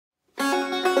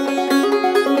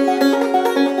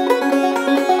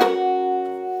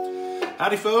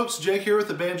Howdy folks, Jake here with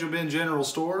the Banjo Bin General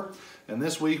Store, and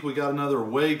this week we got another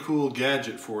way cool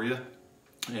gadget for you.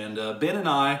 And Ben and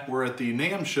I were at the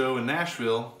NAMM show in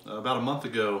Nashville about a month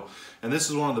ago, and this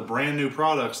is one of the brand new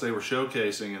products they were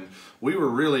showcasing, and we were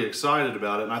really excited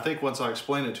about it. And I think once I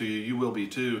explain it to you, you will be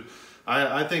too.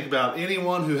 I think about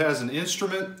anyone who has an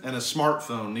instrument and a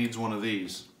smartphone needs one of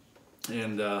these.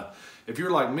 And if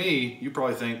you're like me, you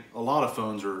probably think a lot of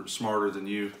phones are smarter than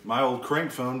you. My old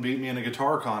crank phone beat me in a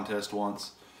guitar contest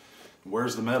once.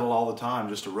 Wears the metal all the time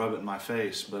just to rub it in my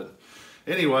face. But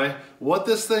anyway, what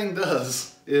this thing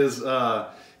does is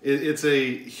it's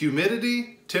a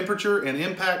humidity, temperature, and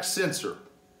impact sensor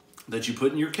that you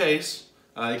put in your case.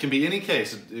 It can be any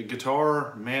case, a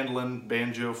guitar, mandolin,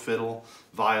 banjo, fiddle,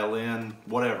 violin,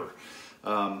 whatever.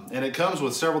 And it comes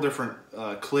with several different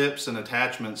clips and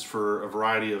attachments for a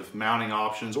variety of mounting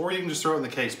options, or you can just throw it in the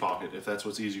case pocket if that's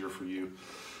what's easier for you.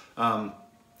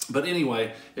 But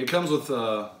anyway, it comes with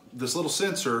this little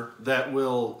sensor that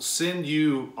will send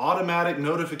you automatic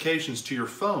notifications to your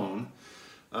phone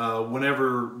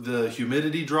whenever the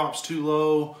humidity drops too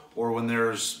low, or when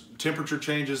there's temperature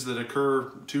changes that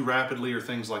occur too rapidly or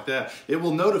things like that. It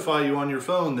will notify you on your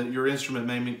phone that your instrument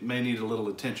may need a little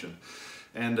attention.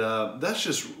 And that's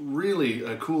just really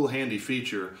a cool, handy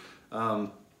feature.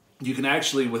 You can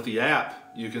actually, with the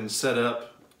app, you can set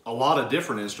up a lot of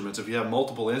different instruments. If you have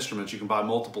multiple instruments, you can buy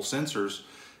multiple sensors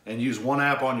and use one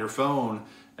app on your phone,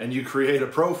 and you create a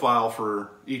profile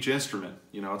for each instrument.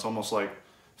 You know, it's almost like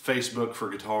Facebook for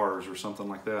guitars or something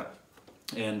like that.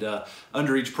 And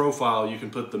under each profile, you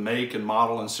can put the make and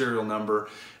model and serial number,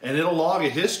 and it'll log a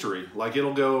history. Like,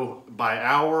 it'll go by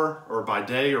hour or by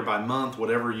day or by month,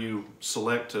 whatever you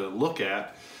select to look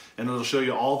at, and it'll show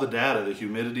you all the data, the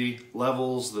humidity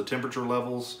levels, the temperature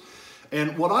levels.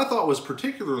 And what I thought was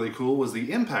particularly cool was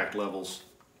the impact levels,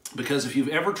 because if you've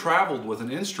ever traveled with an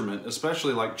instrument,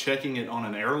 especially like checking it on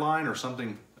an airline or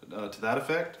something to that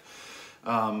effect,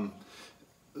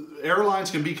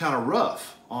 airlines can be kind of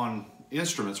rough on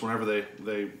instruments whenever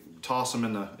they toss them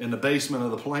in the basement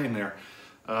of the plane there.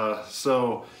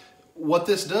 So what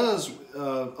this does,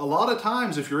 a lot of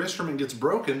times if your instrument gets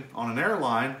broken on an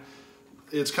airline,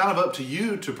 it's kind of up to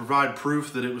you to provide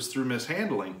proof that it was through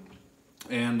mishandling.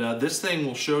 And this thing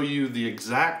will show you the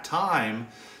exact time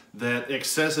that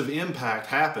excessive impact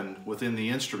happened within the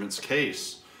instrument's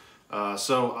case.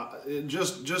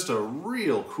 Just a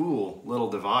real cool little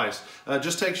device.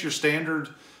 Just takes your standard,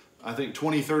 I think,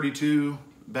 2032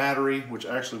 battery, which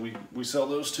actually we sell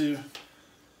those too.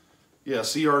 Yeah,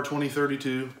 CR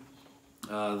 2032.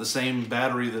 The same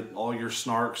battery that all your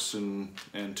snarks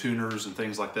and tuners and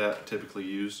things like that typically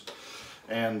use.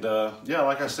 And yeah,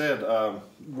 like I said,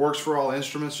 works for all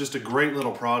instruments. Just a great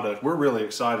little product. We're really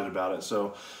excited about it.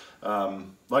 So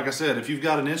like I said, if you've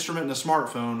got an instrument and a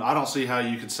smartphone, I don't see how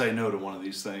you could say no to one of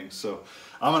these things. So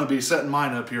I'm going to be setting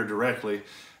mine up here directly,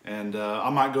 and I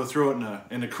might go through it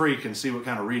in a creek and see what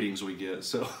kind of readings we get.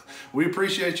 So we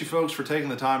appreciate you folks for taking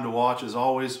the time to watch. As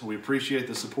always, we appreciate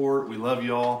the support. We love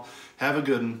you all. Have a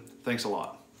good one. Thanks a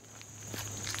lot.